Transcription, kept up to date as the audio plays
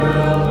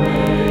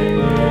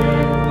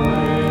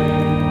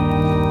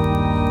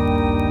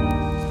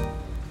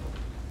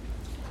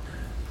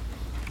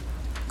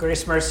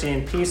Grace, mercy,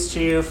 and peace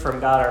to you from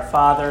God our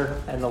Father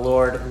and the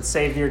Lord and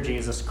Savior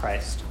Jesus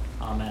Christ.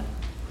 Amen.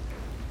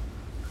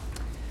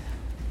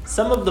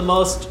 Some of the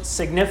most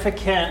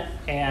significant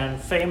and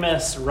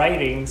famous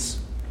writings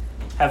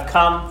have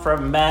come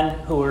from men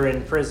who were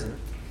in prison.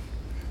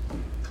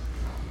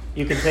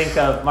 You can think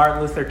of Martin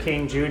Luther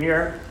King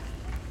Jr.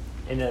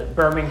 in a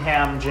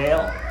Birmingham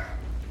jail,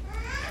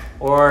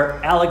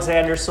 or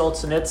Alexander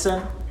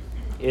Solzhenitsyn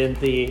in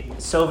the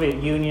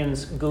Soviet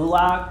Union's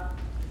Gulag.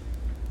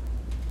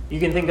 You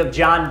can think of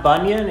John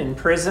Bunyan in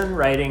prison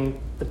writing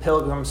The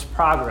Pilgrim's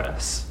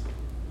Progress.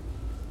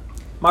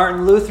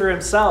 Martin Luther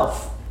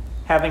himself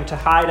having to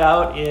hide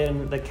out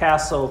in the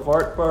castle of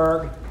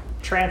Wartburg,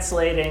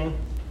 translating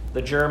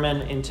the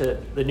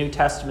New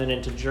Testament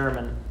into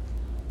German.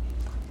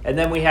 And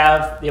then we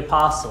have the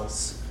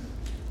apostles.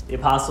 The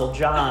apostle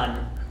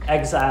John,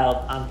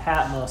 exiled on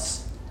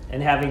Patmos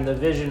and having the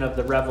vision of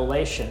the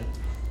Revelation.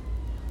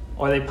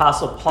 Or the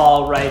apostle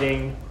Paul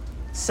writing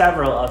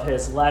several of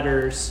his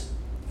letters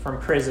from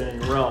prison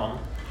in Rome.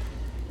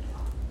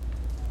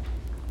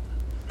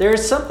 There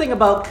is something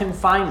about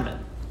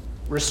confinement,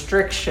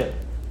 restriction,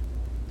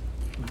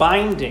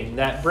 binding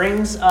that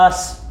brings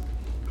us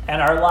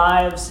and our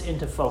lives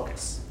into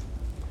focus.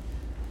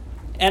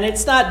 And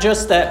it's not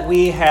just that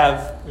we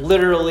have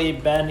literally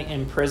been in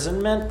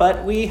imprisonment,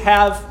 but we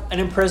have an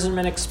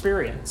imprisonment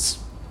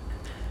experience.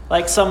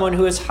 Like someone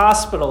who is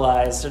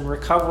hospitalized and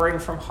recovering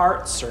from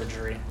heart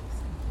surgery.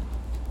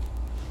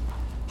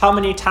 How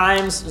many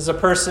times does a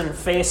person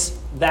face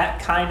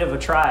that kind of a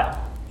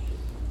trial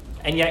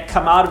and yet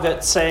come out of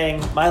it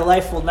saying, my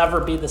life will never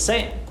be the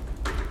same?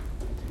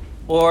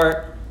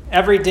 Or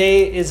every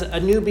day is a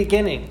new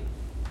beginning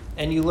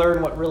and you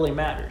learn what really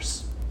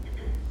matters.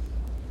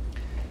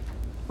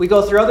 We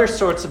go through other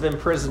sorts of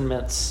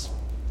imprisonments,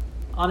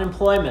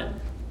 unemployment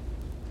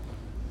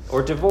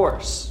or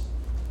divorce,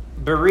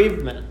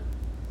 bereavement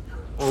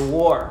or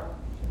war.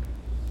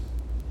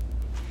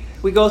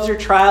 We go through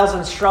trials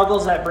and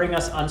struggles that bring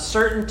us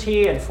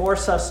uncertainty and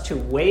force us to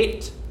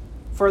wait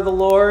for the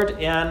Lord.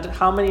 And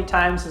how many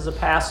times as a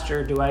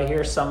pastor do I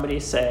hear somebody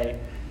say,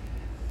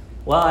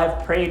 well,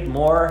 I've prayed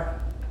more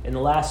in the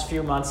last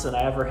few months than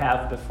I ever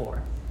have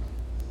before.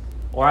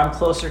 Or I'm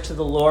closer to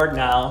the Lord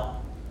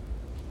now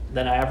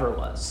than I ever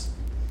was.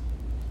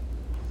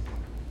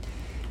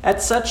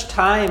 At such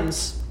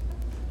times,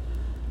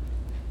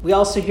 we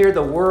also hear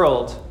the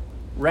world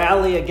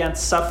rally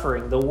against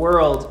suffering, the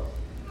world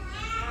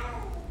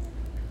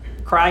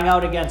crying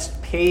out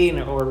against pain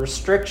or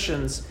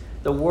restrictions,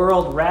 the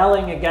world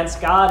rallying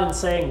against God and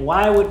saying,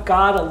 why would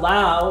God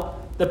allow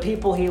the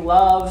people he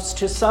loves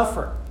to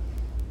suffer?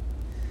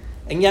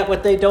 And yet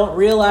what they don't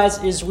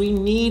realize is we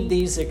need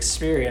these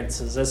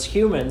experiences as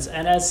humans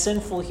and as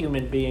sinful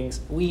human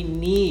beings. We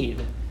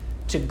need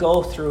to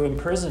go through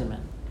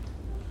imprisonment.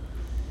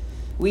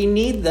 We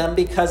need them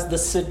because the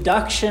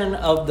seduction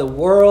of the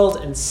world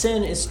and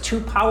sin is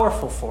too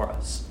powerful for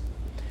us.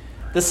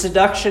 The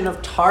seduction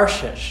of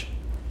Tarshish,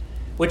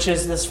 which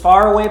is this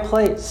faraway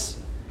place,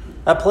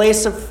 a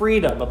place of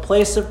freedom, a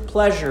place of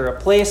pleasure, a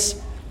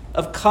place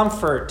of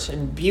comfort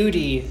and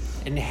beauty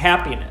and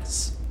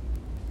happiness.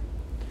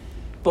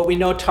 But we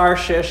know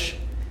Tarshish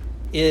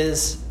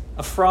is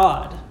a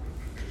fraud.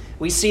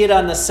 We see it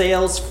on the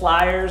sales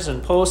flyers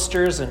and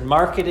posters and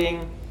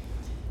marketing.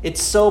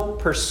 It's so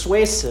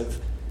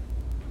persuasive.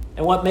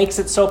 And what makes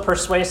it so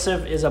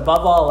persuasive is,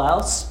 above all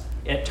else,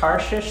 at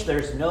Tarshish,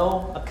 there's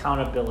no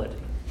accountability.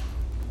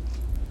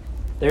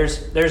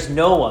 There's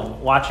no one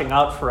watching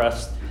out for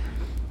us.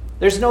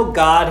 There's no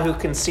God who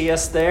can see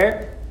us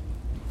there.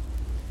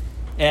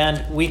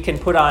 And we can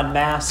put on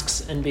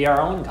masks and be our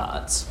own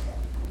gods.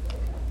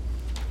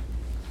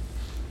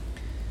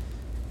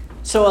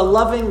 So a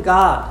loving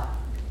God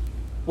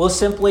will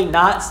simply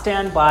not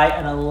stand by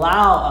and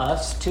allow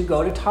us to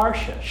go to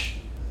Tarshish.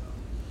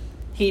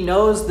 He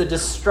knows the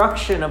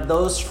destruction of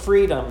those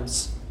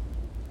freedoms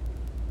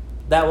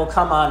that will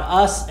come on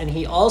us, and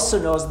he also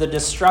knows the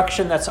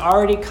destruction that's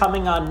already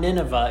coming on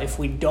Nineveh if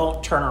we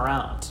don't turn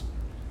around.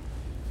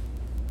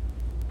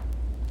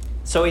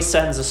 So he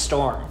sends a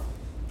storm.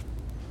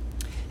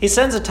 He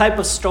sends a type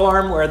of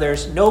storm where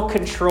there's no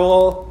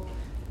control,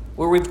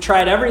 where we've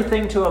tried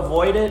everything to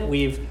avoid it.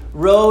 We've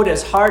rowed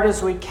as hard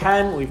as we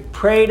can. We've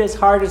prayed as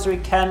hard as we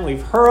can.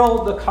 We've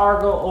hurled the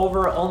cargo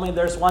over. Only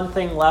there's one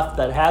thing left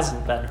that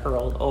hasn't been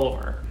hurled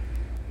over,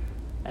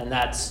 and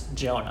that's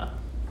Jonah.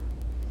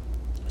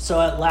 So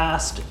at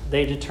last,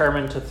 they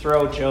determined to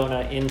throw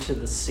Jonah into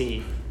the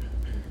sea.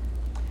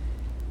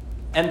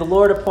 And the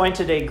Lord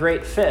appointed a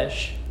great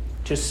fish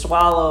to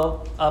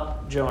swallow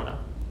up Jonah.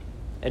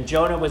 And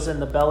Jonah was in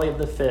the belly of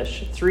the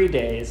fish 3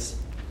 days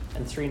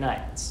and 3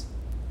 nights.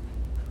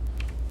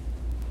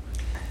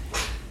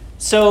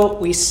 So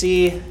we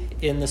see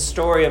in the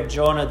story of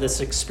Jonah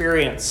this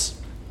experience.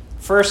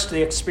 First,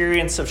 the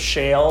experience of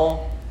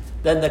Sheol,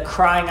 then the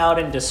crying out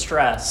in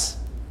distress.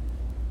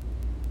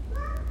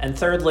 And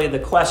thirdly, the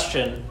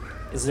question,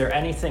 is there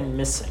anything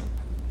missing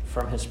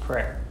from his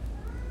prayer?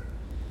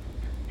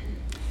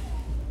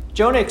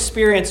 Jonah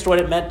experienced what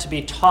it meant to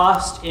be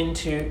tossed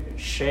into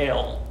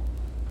Sheol.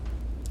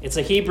 It's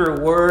a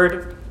Hebrew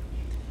word.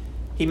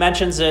 He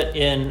mentions it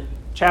in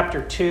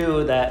chapter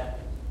 2 that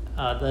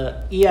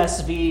the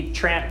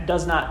ESV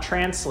does not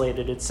translate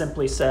it. It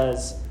simply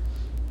says,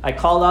 I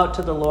called out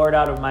to the Lord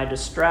out of my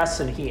distress,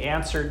 and he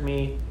answered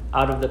me.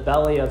 Out of the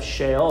belly of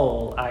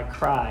Sheol I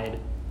cried,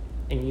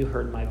 and you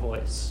heard my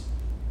voice.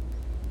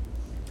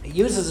 It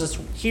uses this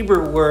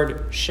Hebrew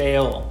word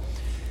Sheol,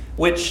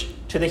 which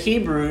to the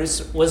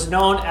Hebrews was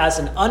known as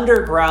an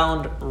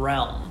underground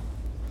realm.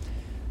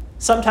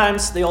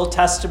 Sometimes the Old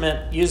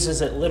Testament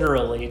uses it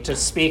literally to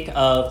speak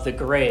of the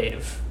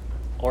grave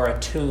or a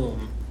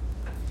tomb,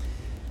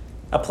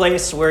 a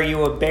place where you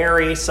would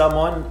bury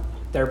someone,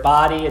 their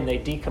body, and they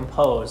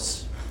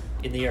decompose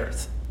in the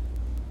earth.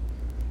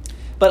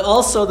 But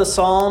also the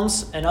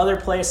Psalms and other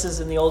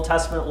places in the Old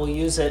Testament will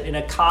use it in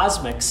a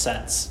cosmic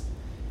sense,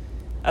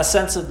 a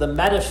sense of the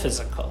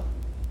metaphysical,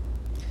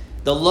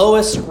 the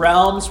lowest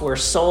realms where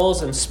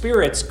souls and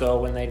spirits go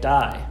when they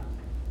die,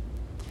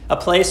 a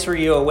place where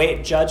you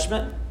await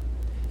judgment,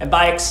 and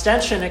by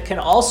extension it can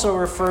also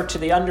refer to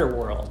the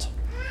underworld,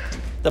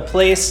 the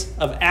place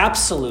of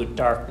absolute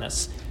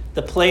darkness,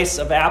 the place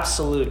of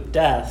absolute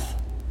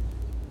death,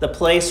 the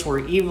place where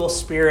evil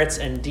spirits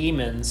and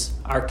demons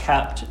are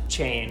kept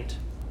chained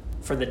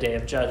for the day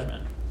of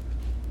judgment.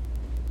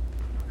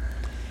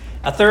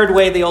 A third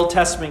way the Old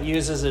Testament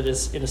uses it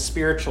is in a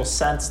spiritual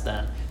sense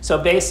then. So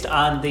based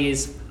on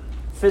these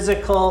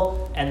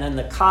physical and then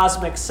the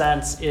cosmic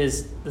sense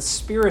is the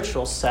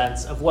spiritual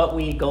sense of what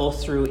we go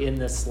through in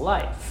this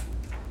life,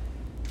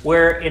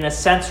 where in a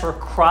sense we're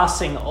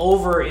crossing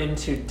over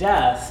into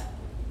death,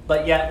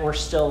 but yet we're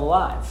still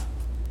alive.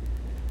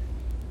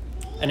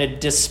 And a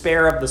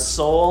despair of the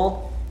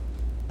soul,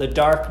 the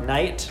dark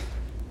night,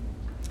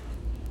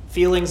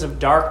 feelings of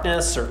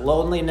darkness or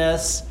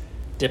loneliness,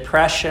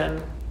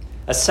 depression,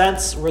 a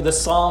sense where the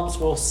Psalms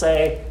will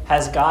say,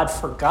 has God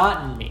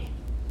forgotten me?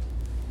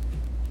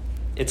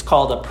 It's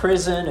called a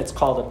prison, it's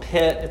called a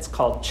pit, it's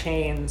called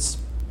chains.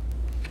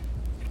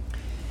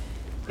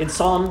 In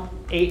Psalm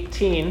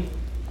 18,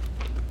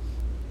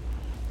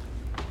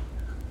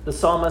 the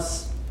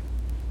psalmist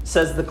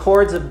says, the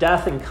cords of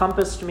death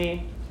encompassed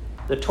me,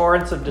 the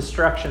torrents of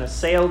destruction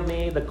assailed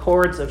me, the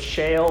cords of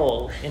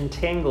Sheol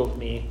entangled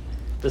me,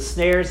 the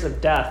snares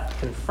of death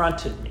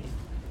confronted me.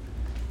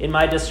 In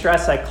my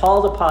distress I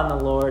called upon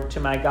the Lord, to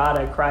my God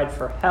I cried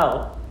for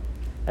help,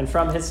 and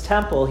from his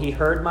temple he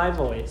heard my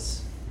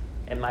voice,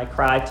 and my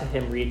cry to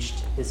him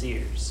reached his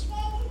ears.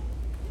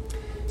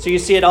 So you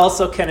see, it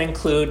also can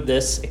include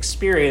this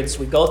experience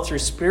we go through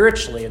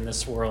spiritually in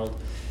this world,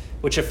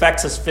 which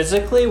affects us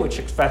physically, which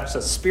affects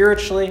us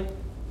spiritually.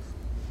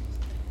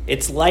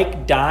 It's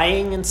like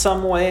dying in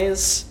some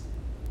ways,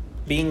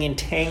 being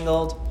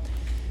entangled.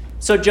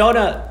 So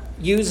Jonah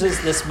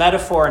uses this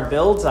metaphor and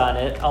builds on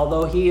it,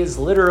 although he is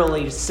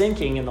literally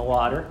sinking in the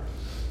water.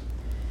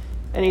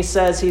 And he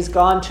says he's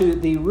gone to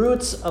the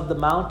roots of the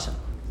mountain.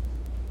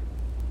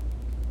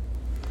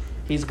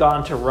 He's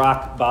gone to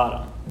rock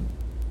bottom.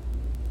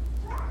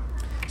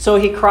 So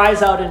he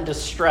cries out in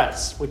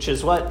distress, which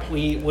is what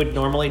we would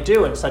normally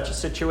do in such a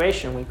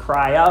situation. We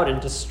cry out in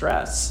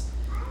distress.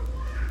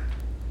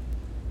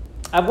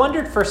 I've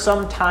wondered for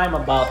some time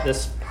about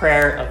this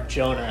prayer of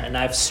Jonah, and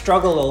I've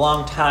struggled a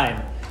long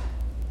time.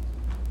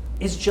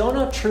 Is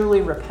Jonah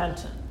truly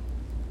repentant?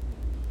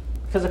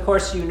 Because, of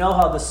course, you know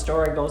how the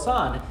story goes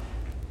on.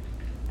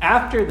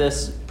 After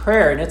this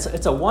prayer, and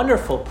it's a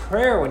wonderful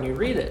prayer when you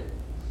read it,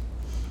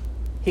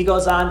 he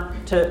goes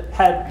on to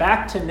head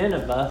back to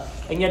Nineveh,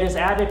 and yet his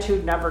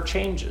attitude never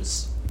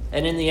changes.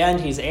 And in the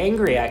end, he's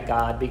angry at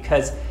God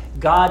because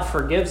God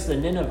forgives the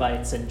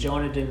Ninevites and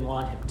Jonah didn't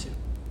want him to.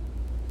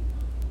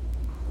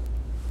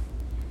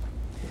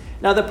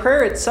 Now, the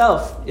prayer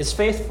itself is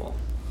faithful,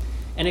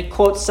 and it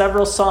quotes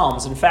several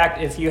Psalms. In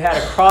fact, if you had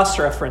a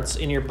cross-reference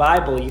in your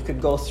Bible, you could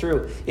go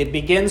through. It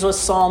begins with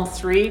Psalm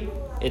 3.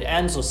 It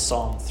ends with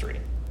Psalm 3.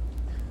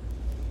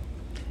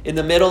 In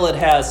the middle, it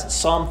has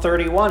Psalm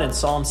 31 and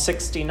Psalm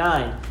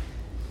 69.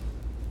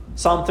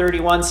 Psalm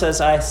 31 says,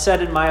 I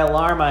said in my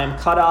alarm, I am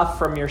cut off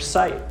from your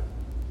sight.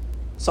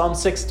 Psalm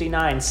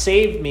 69,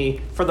 save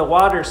me, for the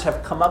waters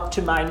have come up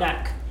to my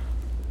neck.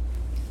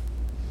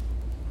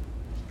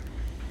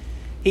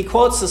 He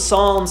quotes the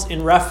Psalms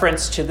in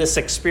reference to this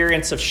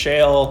experience of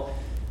Sheol.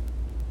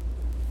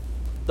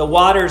 The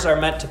waters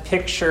are meant to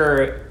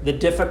picture the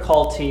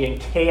difficulty and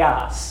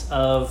chaos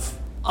of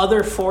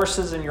other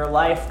forces in your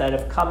life that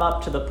have come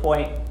up to the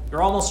point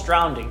you're almost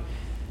drowning.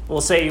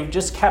 We'll say you've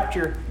just kept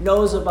your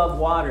nose above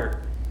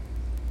water.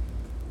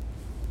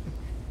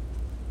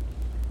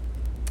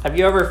 Have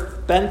you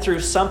ever been through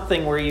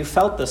something where you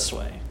felt this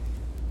way?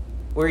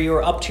 Where you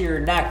were up to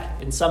your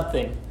neck in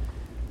something?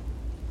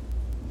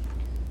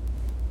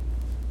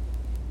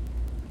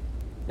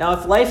 Now,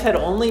 if life had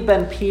only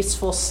been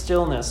peaceful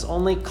stillness,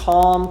 only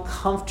calm,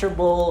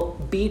 comfortable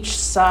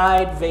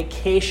beachside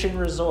vacation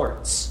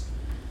resorts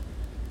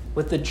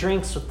with the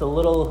drinks with the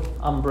little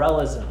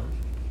umbrellas in them,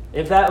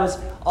 if that was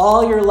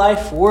all your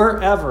life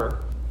were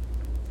ever,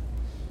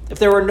 if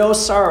there were no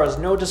sorrows,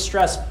 no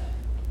distress,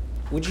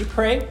 would you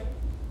pray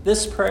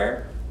this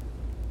prayer?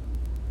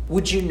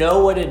 Would you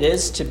know what it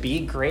is to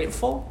be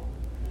grateful?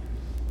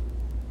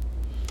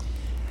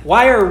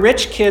 Why are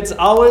rich kids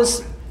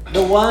always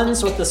the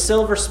ones with the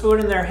silver spoon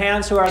in their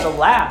hands who are the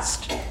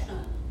last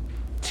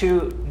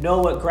to know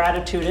what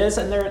gratitude is?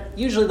 And they're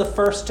usually the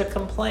first to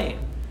complain.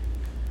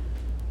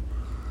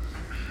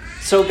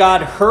 So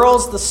God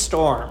hurls the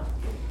storm.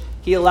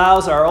 He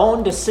allows our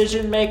own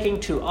decision-making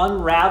to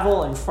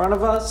unravel in front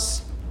of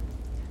us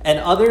and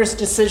others'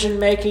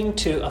 decision-making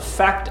to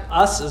affect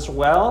us as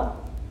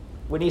well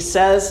when he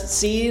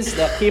sees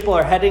that people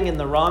are heading in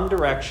the wrong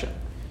direction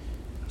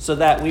so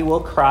that we will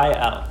cry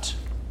out.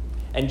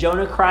 And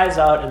Jonah cries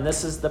out, and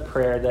this is the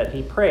prayer that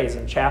he prays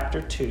in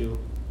chapter 2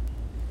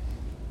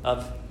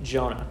 of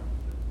Jonah.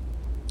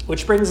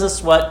 Which brings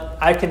us what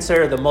I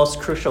consider the most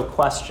crucial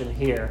question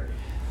here.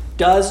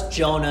 Does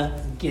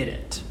Jonah get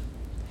it?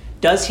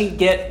 Does he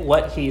get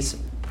what he's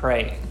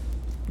praying?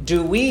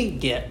 Do we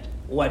get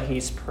what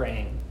he's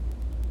praying?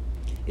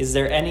 Is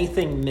there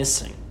anything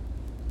missing?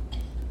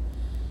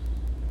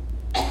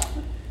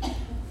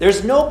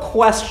 There's no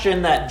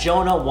question that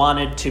Jonah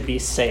wanted to be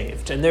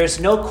saved. And there's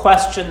no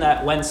question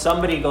that when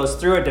somebody goes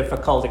through a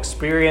difficult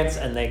experience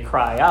and they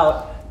cry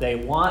out, they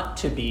want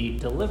to be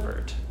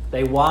delivered.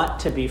 They want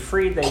to be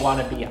freed. They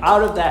want to be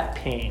out of that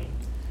pain.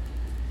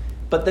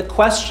 But the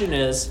question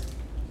is,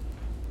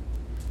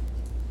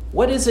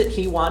 what is it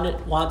he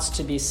wants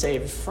to be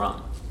saved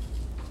from?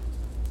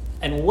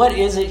 And what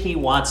is it he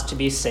wants to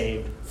be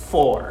saved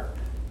for?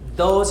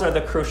 Those are the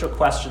crucial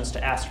questions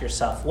to ask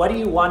yourself. What do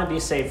you want to be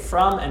saved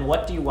from, and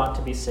what do you want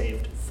to be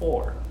saved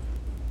for?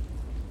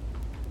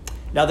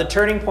 Now, the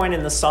turning point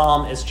in the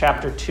psalm is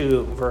chapter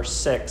 2, verse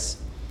 6,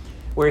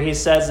 where he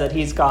says that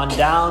he's gone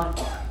down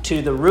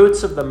to the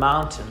roots of the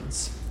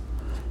mountains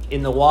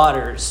in the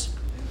waters.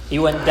 He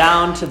went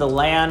down to the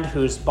land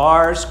whose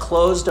bars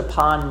closed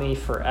upon me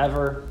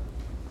forever.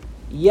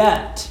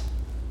 Yet,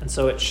 and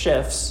so it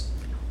shifts,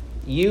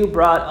 you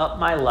brought up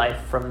my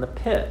life from the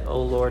pit, O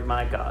Lord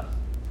my God.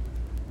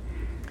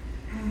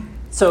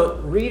 So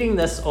reading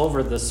this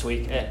over this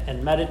week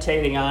and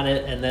meditating on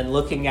it and then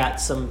looking at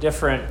some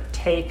different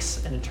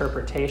takes and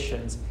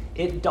interpretations,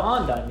 it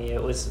dawned on me.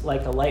 It was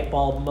like a light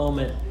bulb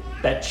moment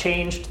that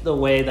changed the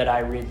way that I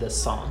read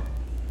this psalm.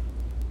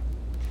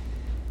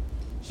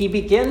 He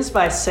begins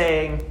by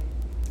saying,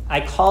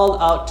 I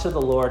called out to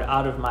the Lord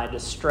out of my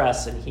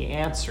distress, and he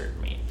answered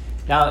me.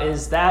 Now,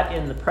 is that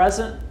in the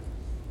present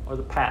or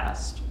the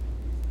past?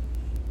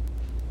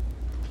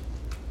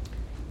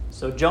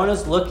 So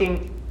Jonah's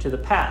looking to the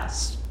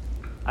past.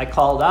 I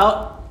called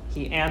out,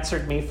 he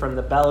answered me from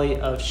the belly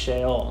of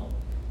Sheol.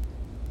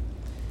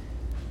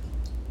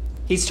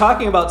 He's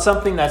talking about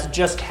something that's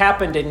just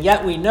happened, and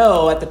yet we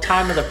know at the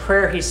time of the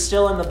prayer he's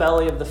still in the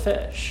belly of the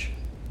fish.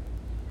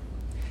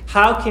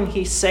 How can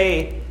he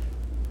say,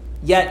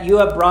 yet you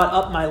have brought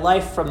up my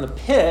life from the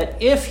pit,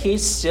 if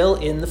he's still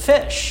in the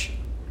fish?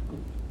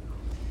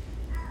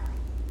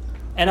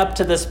 And up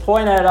to this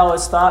point, I had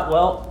always thought,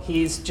 well,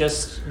 he's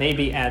just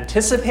maybe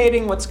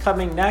anticipating what's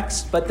coming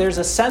next, but there's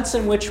a sense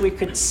in which we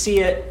could see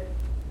it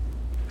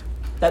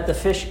that the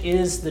fish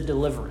is the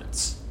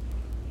deliverance.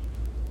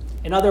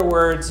 In other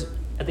words,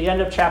 at the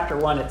end of chapter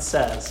 1, it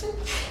says,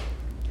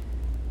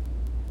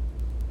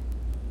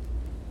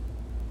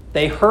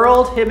 they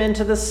hurled him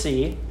into the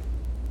sea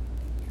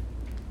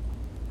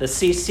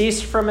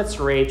ceased from its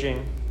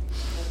raging,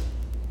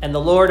 and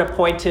the Lord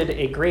appointed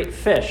a great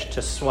fish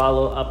to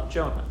swallow up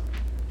Jonah.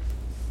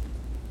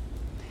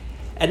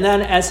 And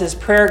then as his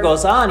prayer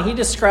goes on, he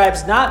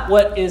describes not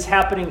what is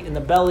happening in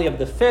the belly of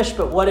the fish,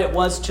 but what it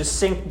was to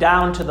sink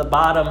down to the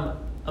bottom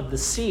of the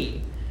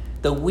sea.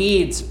 The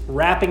weeds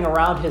wrapping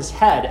around his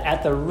head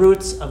at the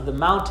roots of the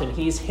mountain.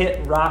 He's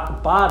hit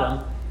rock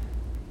bottom.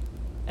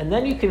 And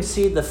then you can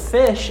see the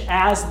fish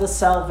as the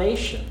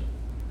salvation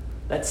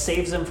that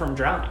saves him from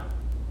drowning,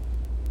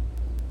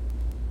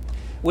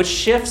 which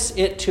shifts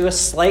it to a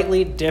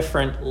slightly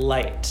different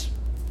light.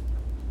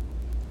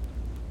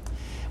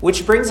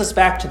 Which brings us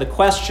back to the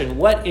question,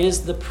 what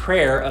is the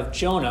prayer of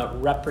Jonah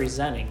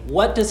representing?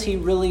 What does he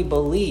really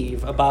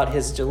believe about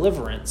his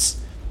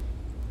deliverance?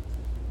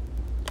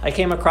 I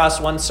came across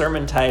one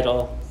sermon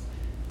title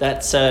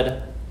that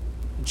said,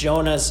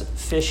 Jonah's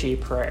Fishy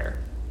Prayer.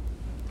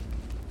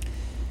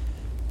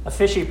 A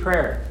fishy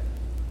prayer.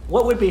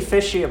 What would be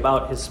fishy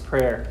about his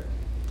prayer?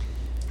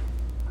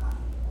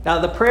 Now,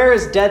 the prayer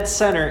is dead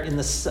center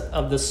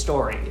of the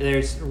story.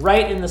 There's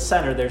right in the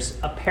center, there's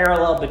a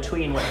parallel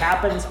between what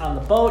happens on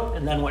the boat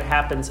and then what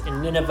happens in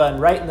Nineveh,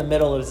 and right in the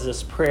middle is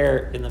this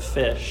prayer in the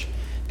fish.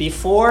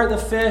 Before the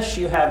fish,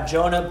 you have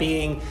Jonah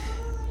being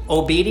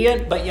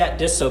obedient but yet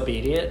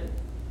disobedient,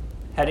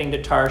 heading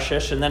to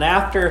Tarshish. And then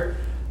afterwards,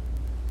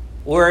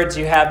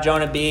 you have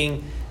Jonah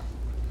being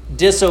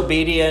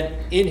disobedient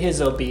in his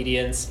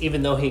obedience.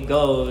 Even though he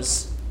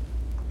goes,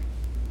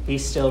 he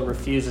still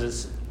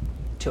refuses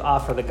to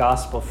offer the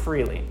gospel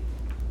freely.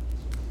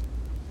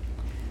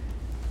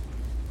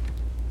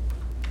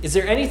 Is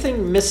there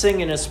anything missing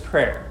in his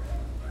prayer?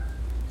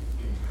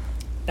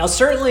 Now,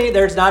 certainly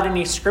there's not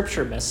any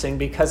scripture missing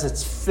because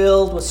it's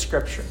filled with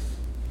scripture.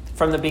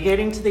 From the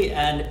beginning to the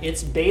end,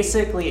 it's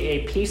basically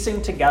a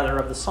piecing together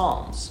of the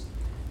Psalms.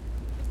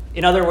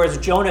 In other words,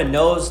 Jonah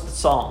knows the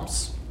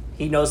Psalms.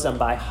 He knows them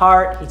by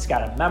heart, he's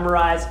got them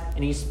memorized,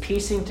 and he's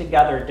piecing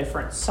together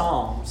different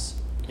Psalms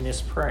in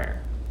his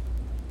prayer.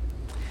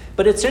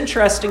 But it's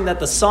interesting that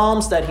the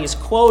Psalms that he's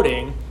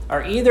quoting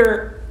are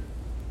either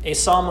a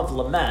psalm of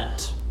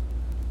lament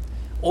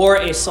or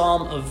a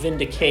psalm of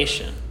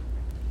vindication.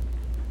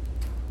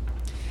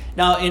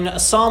 Now, in a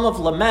psalm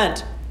of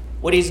lament,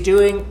 what he's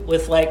doing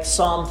with like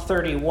Psalm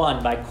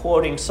 31, by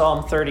quoting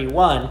Psalm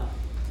 31,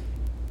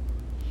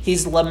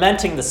 he's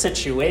lamenting the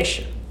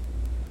situation,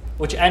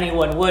 which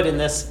anyone would in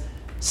this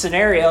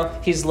scenario.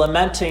 He's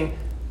lamenting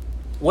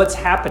what's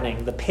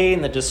happening, the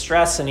pain, the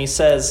distress, and he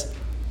says,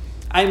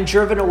 I'm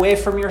driven away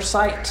from your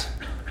sight,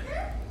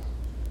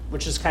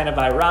 which is kind of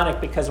ironic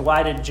because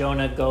why did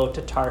Jonah go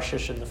to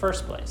Tarshish in the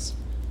first place?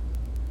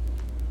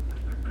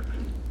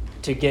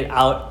 To get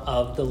out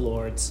of the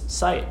Lord's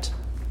sight,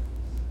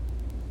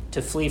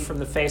 to flee from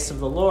the face of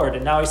the Lord.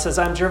 And now he says,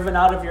 I'm driven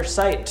out of your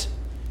sight.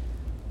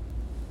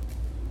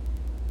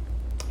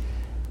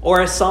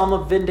 Or a psalm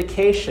of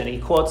vindication. He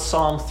quotes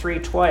Psalm 3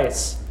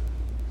 twice.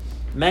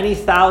 Many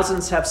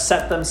thousands have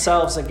set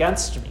themselves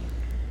against me.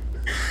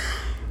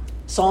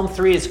 Psalm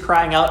 3 is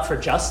crying out for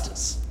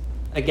justice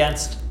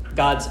against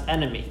God's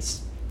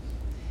enemies.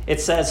 It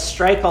says,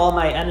 strike all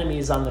my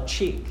enemies on the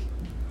cheek.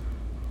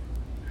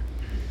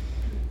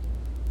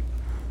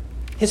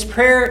 His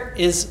prayer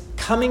is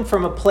coming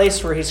from a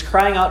place where he's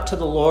crying out to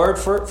the Lord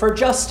for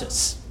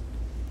justice.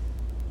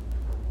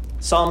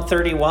 Psalm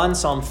 31,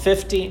 Psalm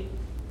 50.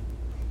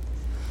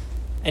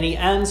 And he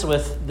ends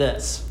with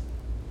this.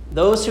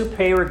 Those who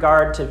pay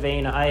regard to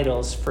vain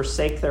idols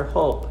forsake their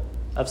hope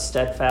of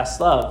steadfast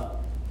love.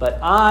 But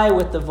I,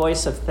 with the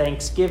voice of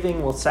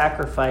thanksgiving, will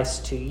sacrifice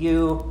to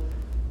you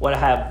what I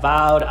have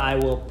vowed I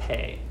will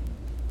pay.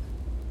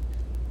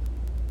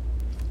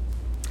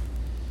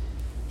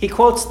 He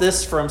quotes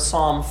this from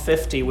Psalm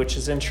 50, which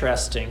is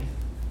interesting.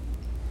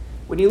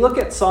 When you look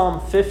at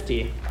Psalm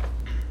 50,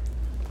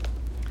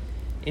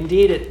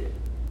 indeed it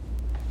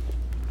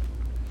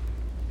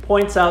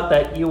points out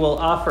that you will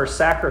offer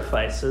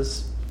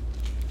sacrifices.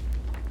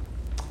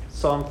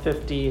 Psalm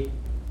 50,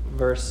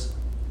 verse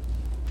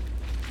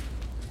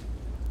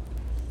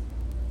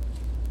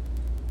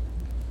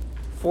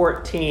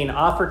 14,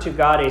 offer to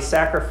God a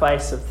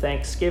sacrifice of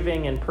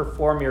thanksgiving and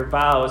perform your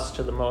vows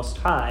to the Most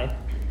High.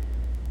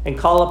 And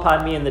call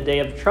upon me in the day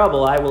of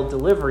trouble. I will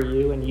deliver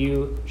you, and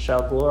you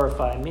shall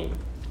glorify me.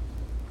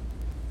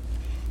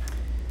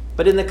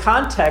 But in the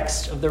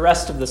context of the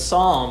rest of the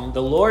psalm,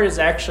 the Lord is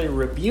actually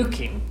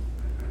rebuking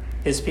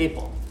his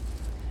people.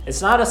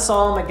 It's not a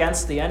psalm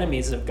against the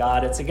enemies of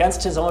God. It's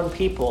against his own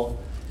people.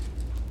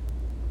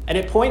 And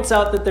it points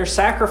out that their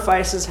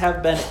sacrifices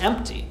have been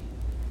empty.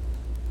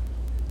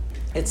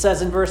 It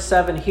says in verse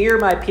 7, hear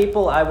my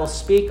people, I will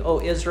speak, O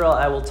Israel,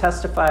 I will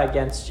testify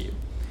against you.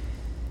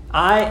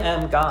 I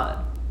am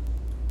God.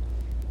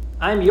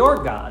 I am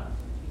your God.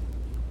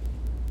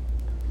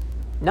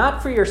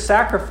 Not for your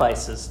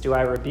sacrifices do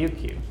I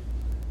rebuke you.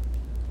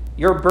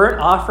 Your burnt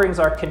offerings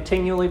are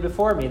continually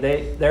before me.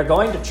 They're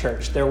going to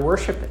church. They're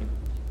worshiping.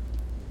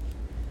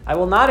 I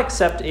will not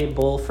accept a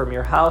bull from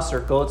your house or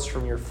goats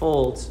from your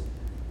folds.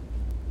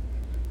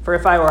 For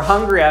if I were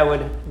hungry, I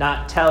would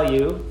not tell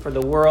you, for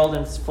the world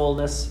and its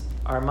fullness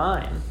are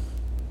mine.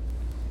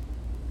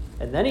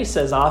 And then he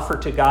says, offer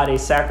to God a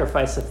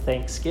sacrifice of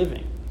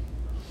thanksgiving.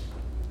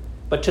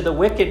 But to the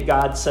wicked,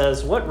 God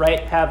says, what right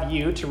have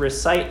you to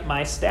recite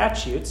my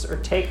statutes or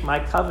take my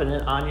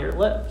covenant on your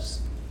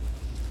lips?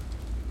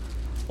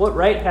 What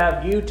right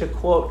have you to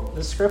quote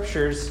the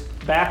scriptures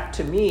back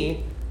to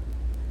me?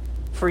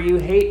 For you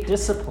hate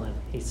discipline,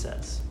 he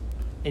says,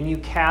 and you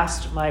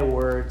cast my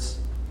words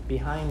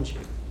behind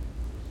you.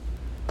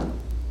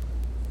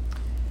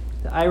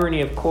 The irony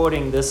of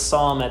quoting this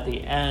psalm at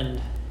the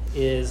end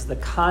is the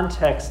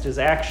context is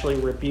actually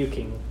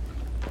rebuking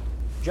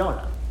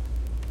Jonah.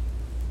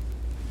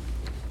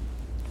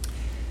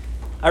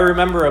 I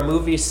remember a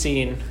movie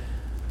scene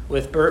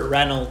with Burt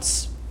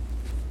Reynolds.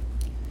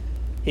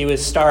 He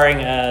was starring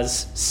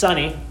as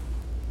Sonny,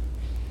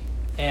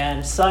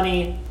 and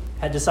Sonny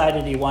had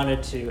decided he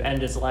wanted to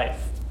end his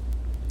life.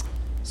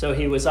 So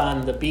he was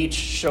on the beach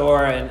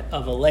shore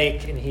of a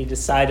lake, and he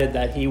decided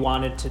that he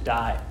wanted to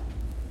die.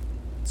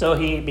 So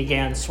he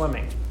began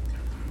swimming.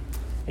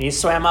 And he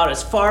swam out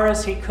as far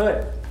as he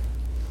could,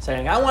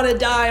 saying, I want to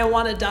die, I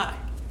want to die.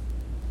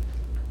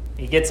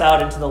 He gets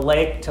out into the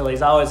lake till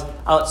he's always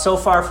out so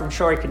far from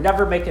shore he can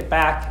never make it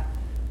back.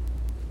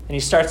 And he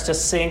starts to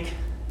sink.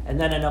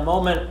 And then in a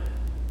moment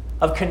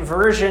of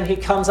conversion, he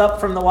comes up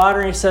from the water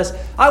and he says,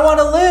 I want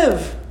to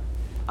live.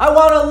 I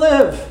want to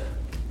live.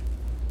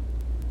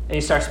 And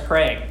he starts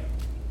praying.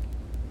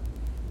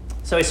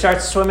 So he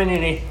starts swimming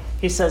and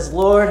he says,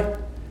 Lord,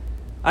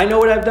 I know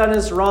what I've done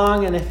is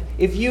wrong. And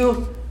if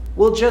you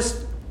will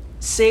just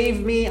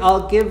save me,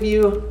 I'll give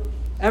you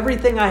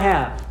everything I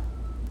have.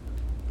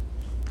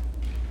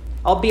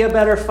 I'll be a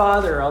better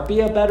father. I'll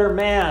be a better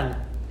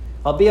man.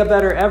 I'll be a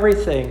better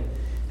everything.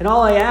 And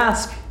all I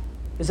ask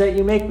is that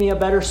you make me a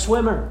better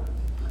swimmer.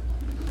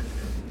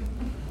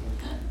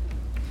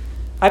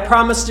 I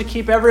promise to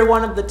keep every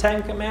one of the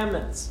 10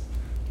 commandments.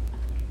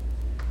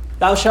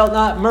 Thou shalt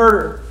not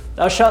murder.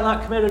 Thou shalt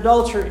not commit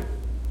adultery.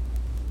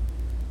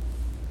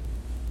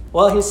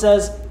 Well, he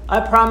says, I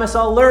promise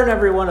I'll learn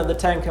every one of the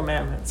 10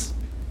 commandments.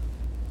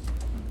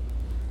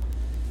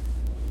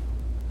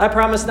 I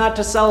promise not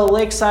to sell a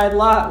lakeside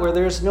lot where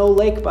there's no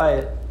lake by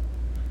it.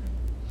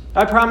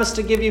 I promise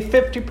to give you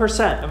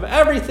 50% of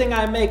everything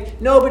I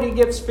make. Nobody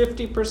gives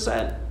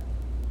 50%.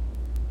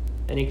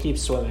 And he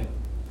keeps swimming.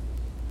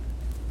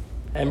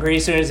 And pretty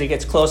soon as he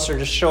gets closer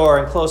to shore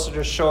and closer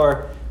to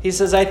shore, he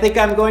says, I think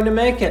I'm going to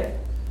make it.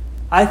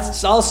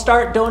 I'll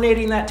start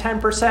donating that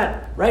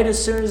 10% right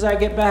as soon as I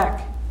get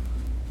back.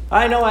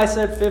 I know I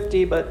said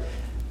 50, but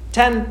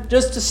 10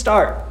 just to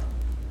start.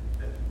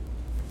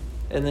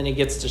 And then he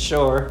gets to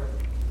shore,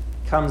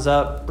 comes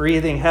up,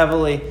 breathing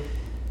heavily,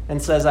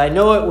 and says, I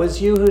know it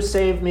was you who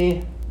saved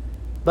me,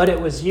 but it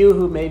was you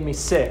who made me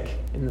sick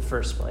in the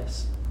first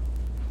place.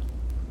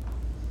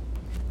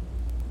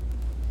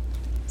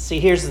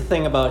 See, here's the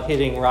thing about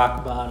hitting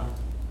rock bottom.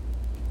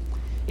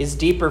 It's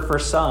deeper for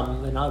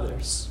some than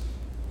others.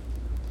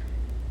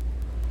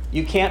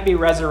 You can't be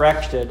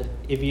resurrected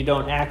if you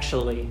don't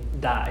actually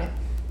die.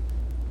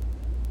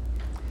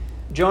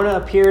 Jonah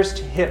appears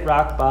to hit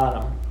rock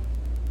bottom.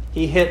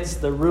 He hits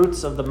the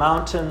roots of the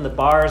mountain. The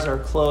bars are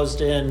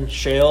closed in.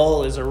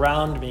 Sheol is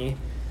around me.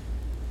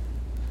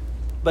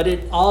 But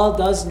it all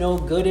does no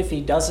good if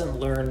he doesn't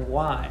learn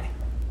why.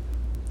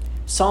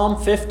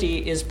 Psalm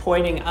 50 is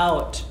pointing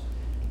out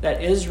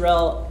that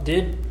Israel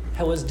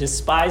was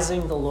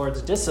despising the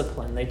Lord's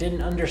discipline. They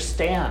didn't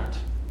understand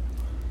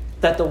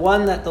that the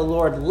one that the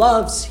Lord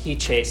loves, he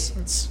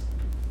chastens.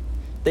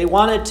 They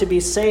wanted to be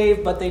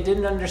saved, but they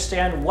didn't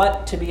understand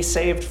what to be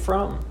saved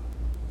from.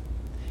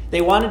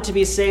 They wanted to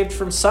be saved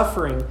from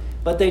suffering,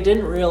 but they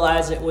didn't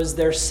realize it was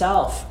their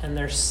self and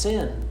their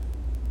sin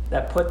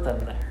that put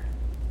them there.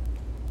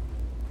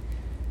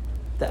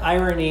 The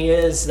irony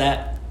is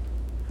that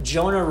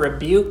Jonah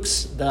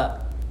rebukes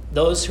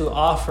those who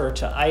offer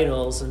to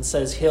idols and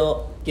says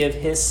he'll give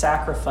his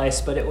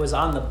sacrifice, but it was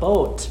on the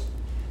boat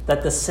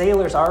that the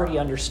sailors already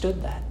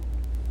understood that.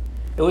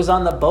 It was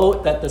on the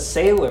boat that the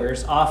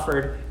sailors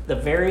offered the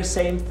very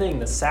same thing,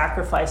 the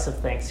sacrifice of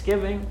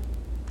thanksgiving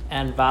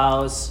and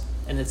vows,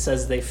 and it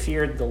says they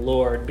feared the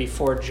Lord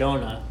before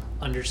Jonah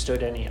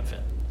understood any of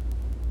it.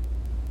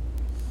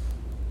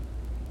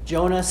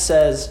 Jonah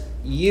says,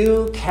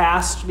 you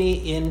cast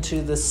me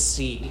into the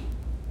sea.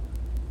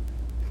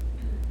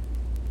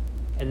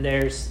 And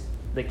there's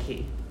the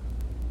key.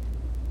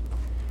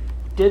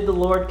 Did the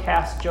Lord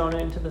cast Jonah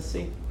into the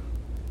sea?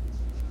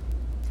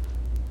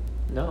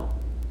 No.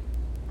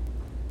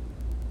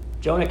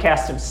 Jonah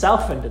cast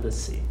himself into the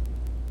sea.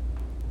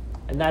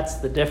 And that's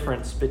the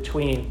difference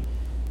between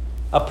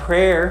a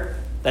prayer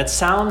that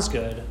sounds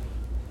good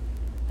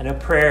and a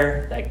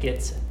prayer that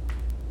gets it.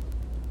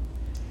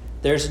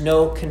 There's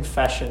no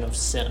confession of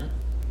sin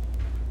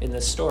in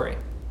this story.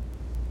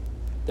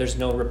 There's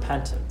no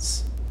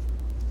repentance.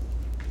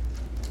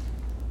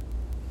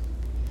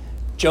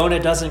 Jonah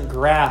doesn't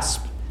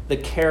grasp the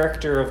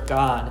character of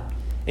God,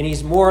 and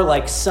he's more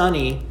like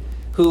Sonny,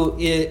 who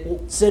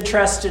is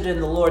interested in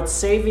the Lord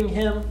saving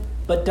him,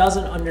 but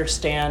doesn't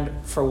understand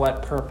for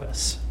what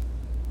purpose.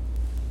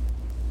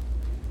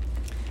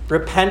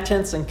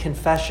 Repentance and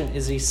confession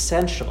is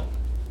essential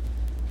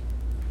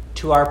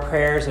to our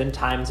prayers in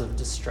times of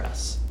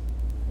distress.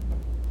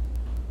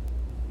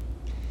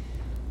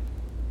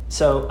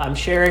 So I'm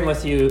sharing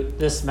with you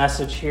this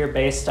message here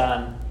based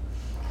on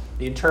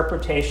the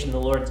interpretation the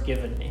Lord's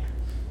given me.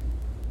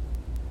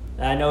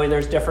 And I know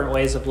there's different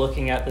ways of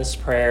looking at this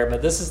prayer,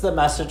 but this is the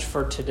message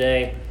for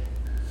today,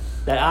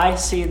 that I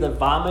see the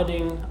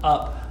vomiting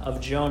up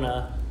of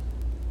Jonah,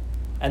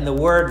 and the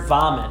word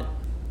vomit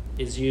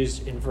is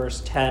used in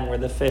verse 10, where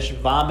the fish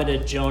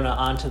vomited Jonah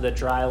onto the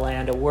dry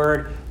land, a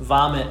word,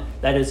 vomit,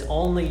 that is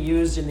only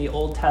used in the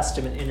Old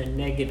Testament in a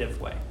negative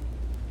way.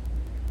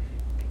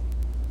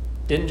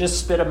 Didn't just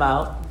spit him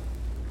out,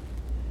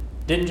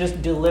 didn't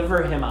just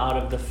deliver him out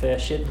of the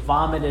fish, it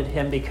vomited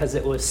him because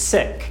it was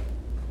sick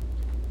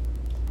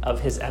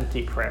of his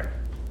empty prayer.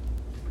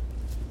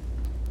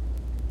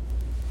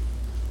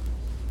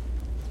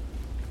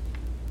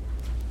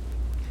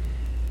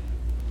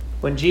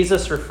 When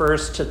Jesus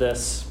refers to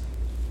this,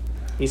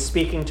 he's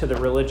speaking to the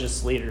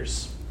religious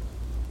leaders,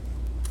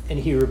 and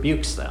he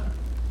rebukes them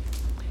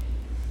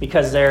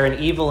because they're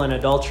an evil and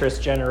adulterous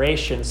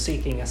generation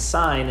seeking a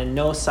sign, and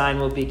no sign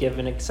will be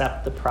given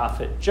except the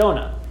prophet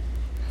Jonah.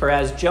 For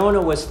as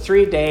Jonah was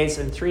 3 days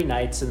and 3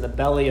 nights in the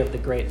belly of the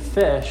great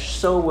fish,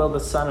 so will the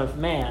Son of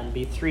Man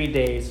be 3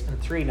 days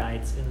and 3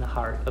 nights in the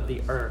heart of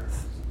the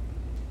earth.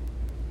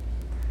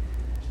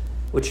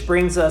 Which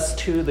brings us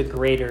to the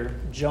greater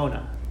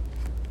Jonah,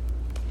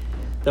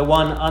 the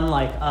one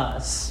unlike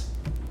us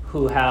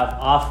who have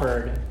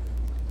offered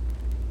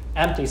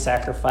empty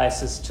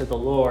sacrifices to the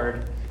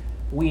Lord,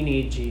 We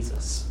need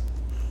Jesus.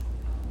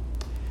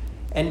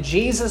 And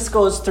Jesus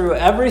goes through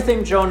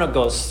everything Jonah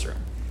goes through.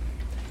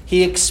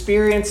 He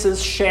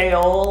experiences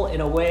Sheol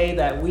in a way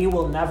that we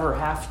will never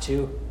have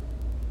to.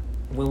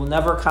 We will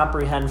never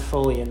comprehend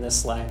fully in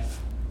this life.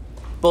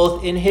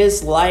 Both in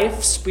his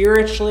life,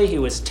 spiritually, he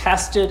was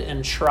tested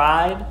and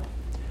tried.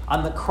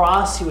 On the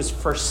cross, he was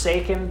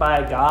forsaken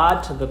by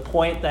God to the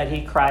point that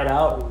he cried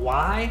out,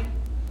 "Why?"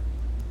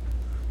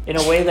 in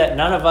a way that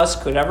none of us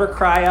could ever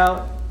cry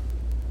out.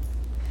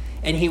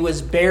 And he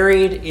was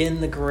buried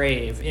in the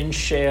grave, in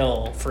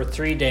Sheol, for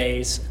 3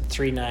 days and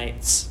 3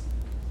 nights.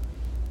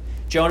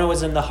 Jonah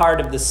was in the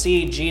heart of the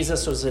sea.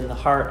 Jesus was in the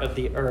heart of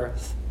the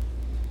earth.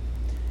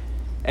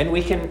 And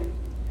we can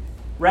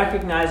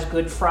recognize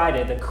Good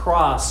Friday, the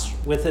cross,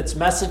 with its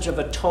message of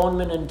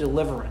atonement and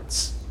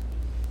deliverance.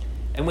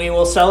 And we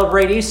will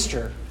celebrate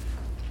Easter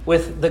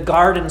with the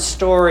garden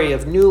story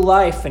of new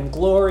life and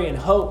glory and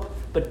hope.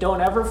 But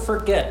don't ever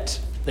forget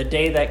the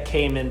day that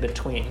came in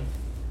between.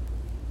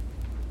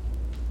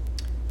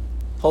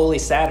 Holy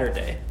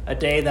Saturday, a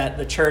day that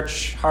the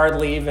church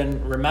hardly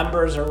even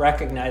remembers or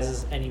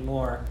recognizes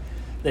anymore,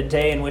 the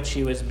day in which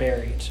he was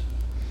buried.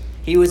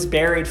 He was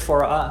buried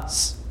for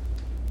us.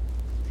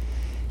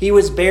 He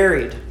was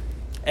buried,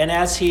 and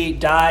as he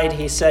died,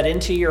 he said,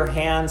 "Into your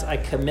hands I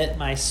commit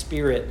my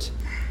spirit."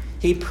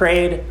 He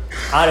prayed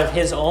out of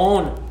his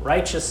own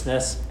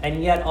righteousness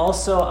and yet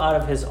also out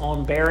of his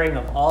own bearing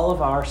of all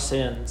of our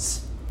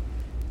sins.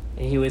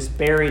 And he was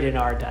buried in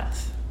our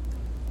death.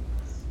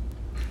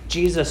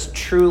 Jesus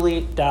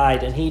truly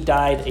died, and he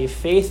died a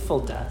faithful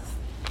death.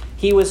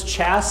 He was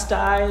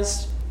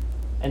chastised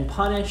and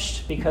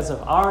punished because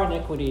of our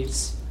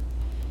iniquities,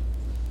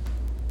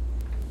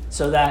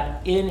 so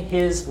that in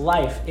his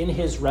life, in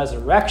his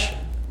resurrection,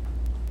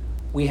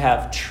 we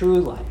have true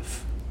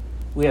life.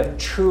 We have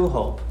true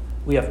hope.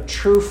 We have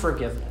true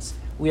forgiveness.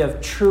 We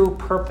have true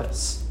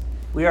purpose.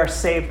 We are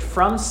saved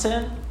from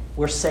sin.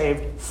 We're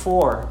saved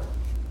for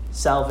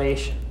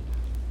salvation.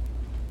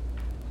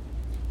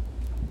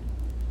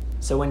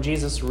 So when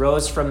Jesus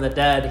rose from the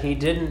dead, he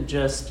didn't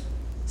just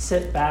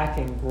sit back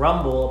and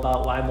grumble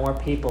about why more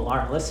people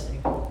aren't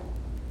listening.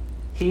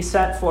 He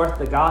set forth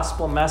the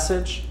gospel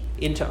message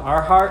into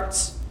our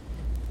hearts,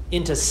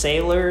 into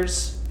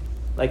sailors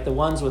like the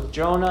ones with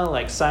Jonah,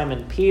 like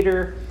Simon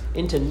Peter,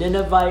 into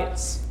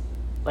Ninevites,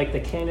 like the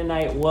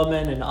Canaanite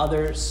woman and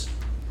others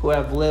who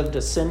have lived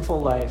a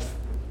sinful life.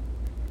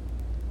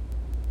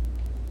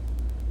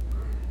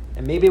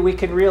 And maybe we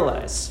can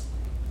realize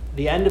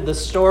the end of the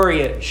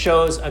story, it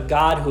shows a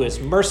God who is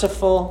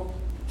merciful,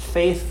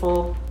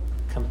 faithful,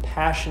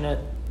 compassionate.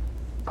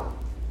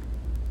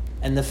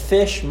 And the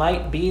fish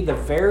might be the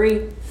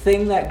very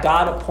thing that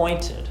God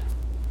appointed.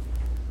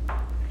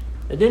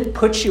 It didn't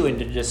put you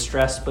into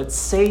distress, but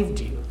saved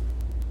you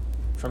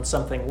from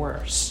something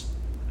worse.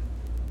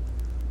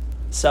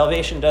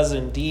 Salvation does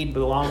indeed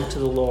belong to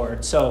the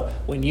Lord. So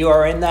when you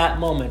are in that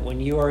moment, when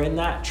you are in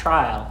that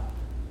trial,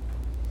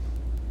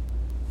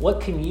 what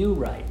can you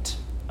write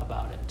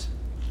about it?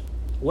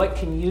 What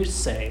can you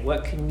say?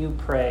 What can you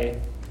pray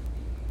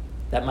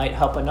that might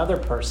help another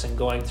person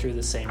going through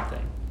the same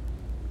thing?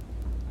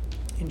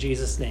 In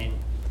Jesus' name,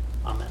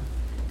 amen.